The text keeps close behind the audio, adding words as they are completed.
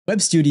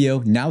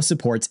Webstudio now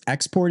supports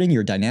exporting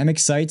your dynamic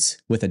sites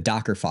with a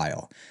Docker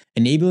file,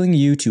 enabling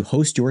you to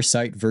host your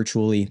site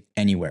virtually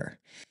anywhere.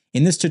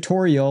 In this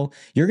tutorial,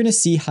 you're going to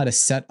see how to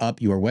set up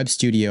your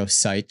Webstudio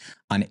site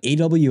on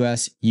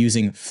AWS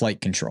using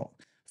Flightcontrol.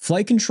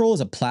 Flightcontrol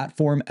is a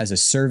platform as a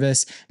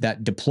service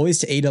that deploys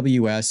to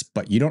AWS,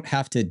 but you don't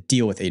have to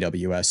deal with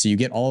AWS, so you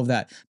get all of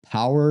that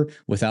power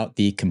without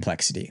the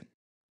complexity.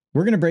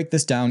 We're going to break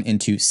this down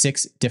into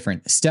 6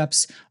 different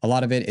steps. A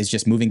lot of it is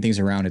just moving things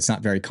around. It's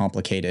not very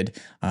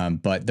complicated,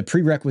 but the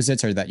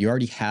prerequisites are that you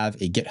already have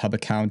a GitHub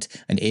account,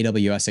 an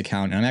AWS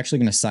account, and I'm actually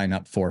going to sign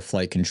up for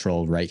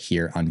Flightcontrol right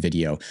here on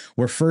video.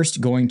 We're first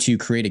going to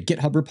create a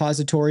GitHub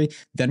repository,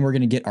 then we're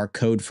going to get our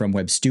code from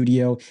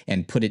Webstudio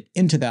and put it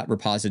into that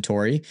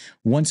repository.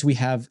 Once we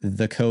have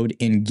the code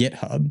in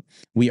GitHub,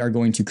 we are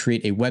going to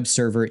create a web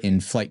server in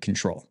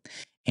Flightcontrol.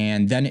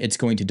 And then it's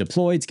going to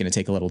deploy. It's going to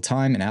take a little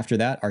time. And after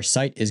that, our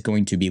site is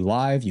going to be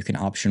live. You can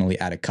optionally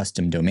add a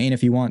custom domain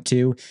if you want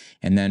to.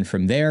 And then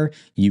from there,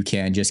 you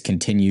can just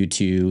continue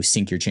to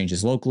sync your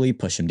changes locally,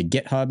 push them to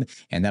GitHub,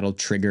 and that'll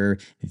trigger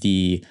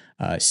the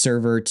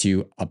server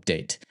to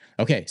update.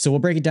 Okay, so we'll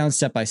break it down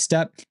step by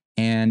step.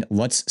 And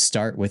let's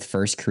start with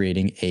first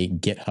creating a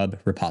GitHub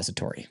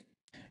repository.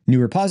 New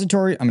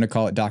repository, I'm going to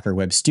call it Docker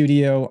Web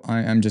Studio.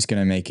 I'm just going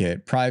to make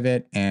it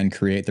private and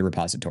create the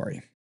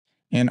repository.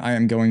 And I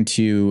am going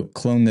to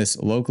clone this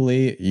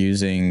locally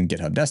using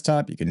GitHub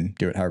Desktop. You can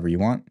do it however you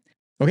want.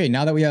 Okay,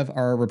 now that we have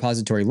our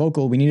repository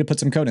local, we need to put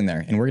some code in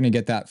there. And we're going to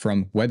get that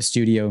from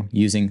Webstudio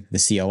using the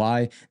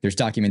CLI. There's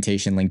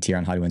documentation linked here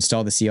on how to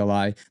install the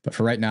CLI. But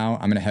for right now,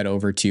 I'm going to head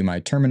over to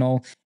my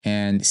terminal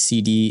and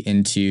cd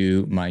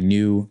into my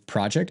new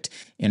project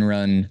and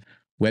run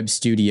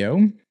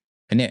Webstudio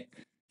init.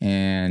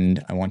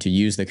 And I want to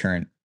use the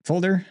current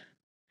folder.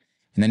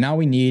 And then now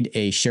we need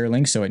a share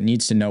link, so it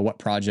needs to know what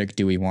project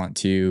do we want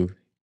to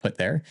put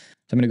there.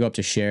 So I'm going to go up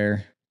to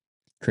share,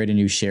 create a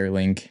new share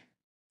link,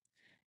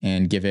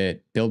 and give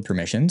it build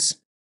permissions.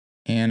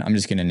 And I'm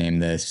just going to name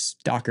this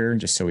Docker,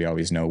 just so we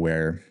always know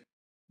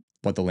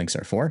what the links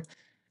are for.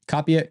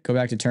 Copy it, go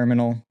back to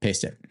terminal,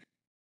 paste it.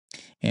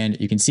 And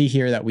you can see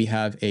here that we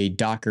have a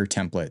Docker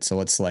template. So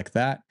let's select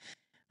that.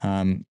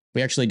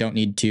 We actually don't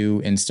need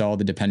to install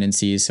the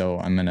dependencies, so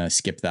I'm going to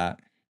skip that.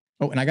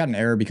 Oh, and I got an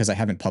error because I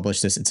haven't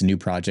published this. It's a new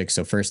project.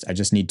 So first I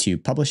just need to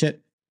publish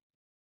it.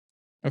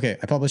 Okay,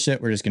 I published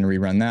it. We're just going to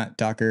rerun that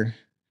Docker.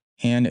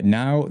 And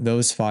now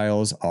those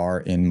files are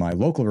in my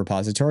local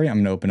repository. I'm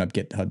going to open up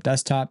GitHub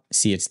Desktop,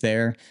 see it's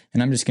there.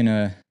 And I'm just going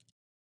to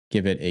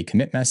give it a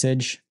commit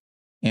message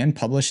and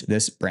publish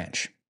this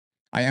branch.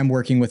 I am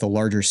working with a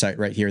larger site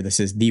right here. This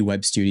is the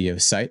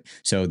Webstudio site.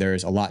 So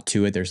there's a lot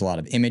to it. There's a lot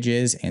of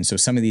images. And so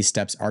some of these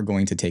steps are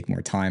going to take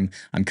more time.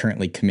 I'm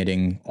currently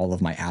committing all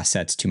of my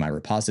assets to my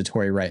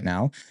repository right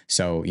now.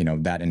 So,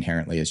 that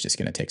inherently is just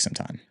going to take some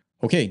time.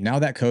 Okay, now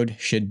that code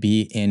should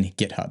be in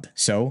GitHub.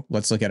 So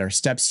let's look at our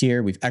steps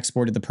here. We've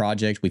exported the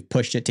project. We've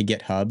pushed it to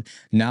GitHub.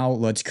 Now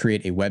let's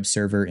create a web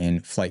server in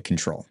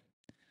Flightcontrol.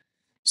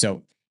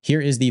 So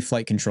here is the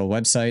Flightcontrol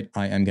website.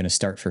 I am going to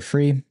start for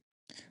free.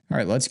 All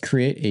right, let's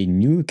create a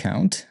new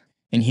account.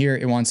 And here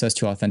it wants us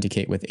to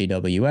authenticate with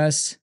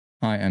AWS.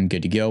 I am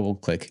good to go. We'll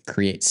click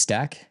Create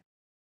Stack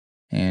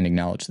and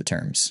acknowledge the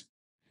terms.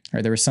 All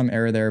right, there was some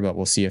error there, but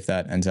we'll see if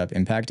that ends up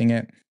impacting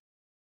it.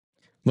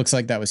 Looks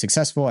like that was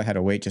successful. I had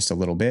to wait just a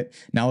little bit.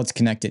 Now let's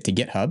connect it to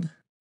GitHub.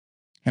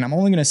 And I'm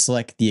only going to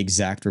select the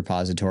exact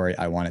repository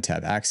I want it to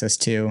have access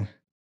to.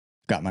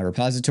 Got my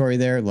repository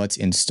there. Let's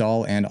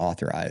install and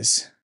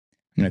authorize.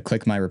 I'm going to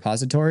click my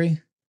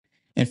repository.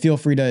 And feel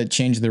free to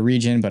change the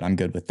region, but I'm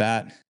good with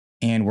that.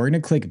 And we're going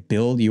to click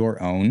build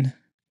your own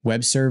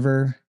web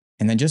server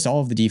and then just all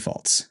of the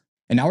defaults.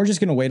 And now we're just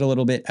going to wait a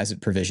little bit as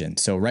it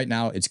provisions. So right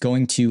now it's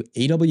going to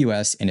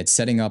AWS and it's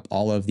setting up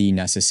all of the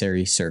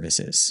necessary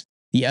services.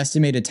 The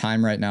estimated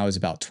time right now is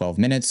about 12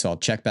 minutes. So I'll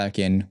check back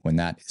in when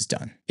that is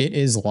done. It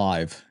is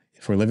live.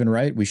 If we're living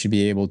right, we should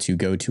be able to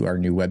go to our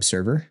new web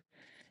server.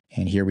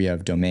 And here we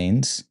have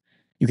domains.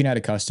 You can add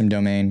a custom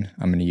domain.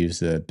 I'm going to use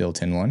the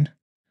built-in one.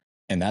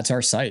 And that's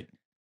our site.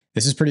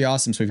 This is pretty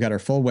awesome. So we've got our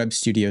full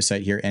Webstudio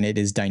site here and it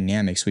is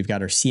dynamic. So we've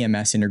got our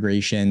CMS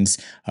integrations.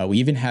 We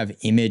even have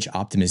image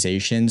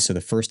optimization. So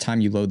the first time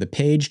you load the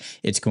page,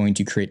 it's going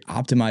to create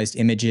optimized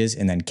images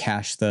and then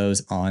cache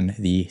those on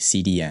the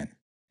CDN.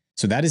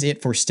 So that is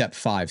it for step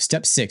 5.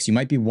 Step 6, you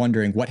might be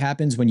wondering what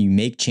happens when you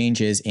make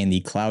changes in the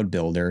cloud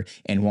builder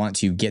and want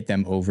to get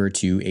them over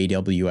to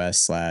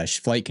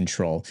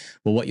AWS/Flightcontrol.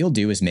 Well, what you'll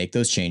do is make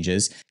those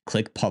changes,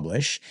 click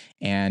publish.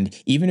 And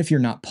even if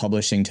you're not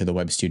publishing to the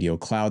Webstudio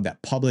cloud,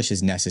 that publish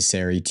is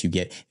necessary to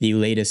get the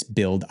latest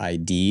build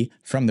ID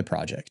from the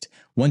project.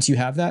 Once you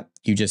have that,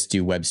 you just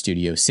do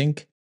Webstudio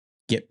sync,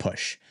 git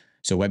push.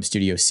 So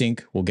Webstudio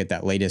sync will get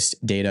that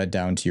latest data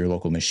down to your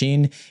local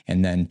machine,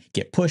 and then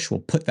git push will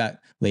put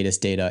that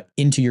latest data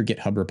into your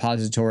GitHub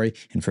repository.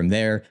 And from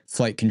there,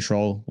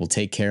 Flightcontrol will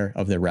take care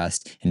of the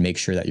rest and make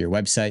sure that your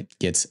website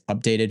gets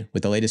updated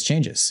with the latest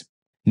changes.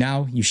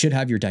 Now you should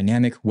have your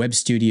dynamic web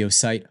studio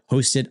site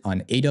hosted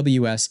on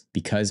AWS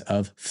because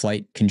of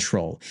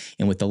Flightcontrol.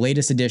 And with the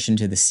latest addition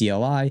to the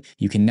CLI,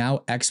 you can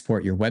now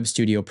export your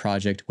Webstudio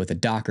project with a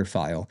Docker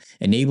file,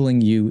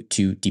 enabling you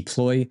to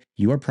deploy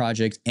your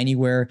project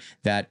anywhere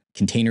that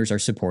containers are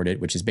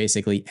supported, which is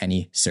basically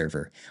any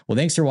server. Well,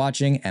 thanks for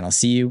watching, and I'll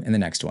see you in the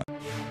next one.